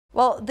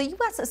Well, the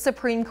U.S.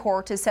 Supreme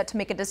Court is set to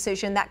make a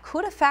decision that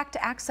could affect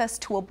access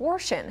to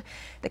abortion.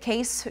 The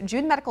case,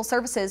 June Medical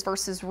Services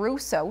versus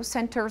Russo,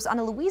 centers on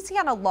a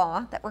Louisiana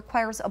law that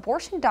requires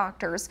abortion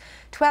doctors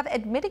to have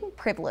admitting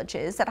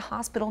privileges at a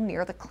hospital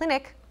near the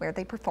clinic where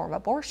they perform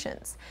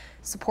abortions.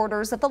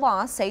 Supporters of the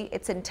law say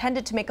it's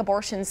intended to make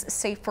abortions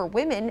safe for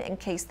women in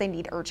case they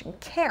need urgent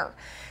care.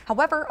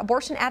 However,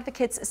 abortion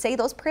advocates say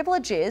those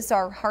privileges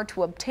are hard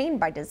to obtain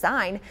by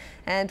design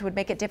and would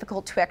make it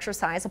difficult to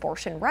exercise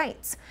abortion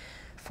rights.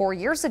 4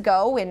 years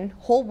ago, in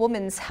Whole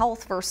Woman's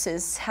Health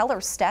versus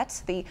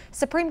Hellerstedt, the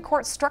Supreme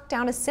Court struck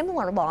down a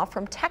similar law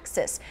from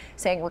Texas,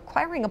 saying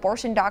requiring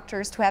abortion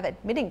doctors to have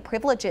admitting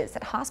privileges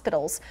at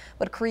hospitals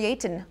would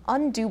create an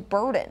undue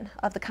burden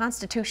of the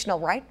constitutional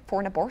right for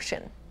an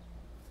abortion.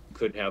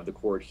 Could have the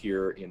court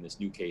here in this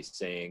new case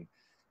saying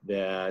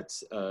that,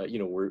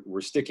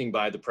 we're sticking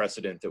by the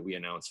precedent that we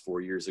announced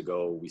 4 years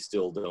ago. We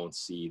still don't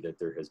see that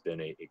there has been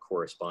a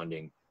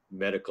corresponding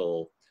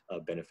medical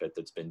benefit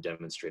that's been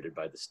demonstrated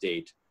by the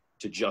state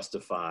to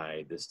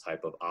justify this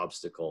type of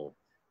obstacle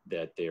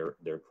that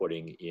they're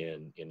putting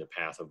in the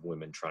path of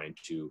women trying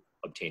to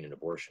obtain an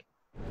abortion.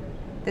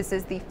 This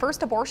is the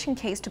first abortion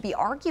case to be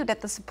argued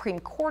at the Supreme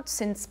Court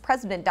since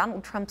President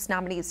Donald Trump's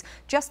nominees,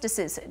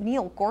 Justices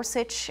Neil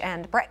Gorsuch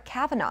and Brett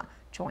Kavanaugh,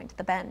 joined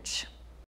the bench.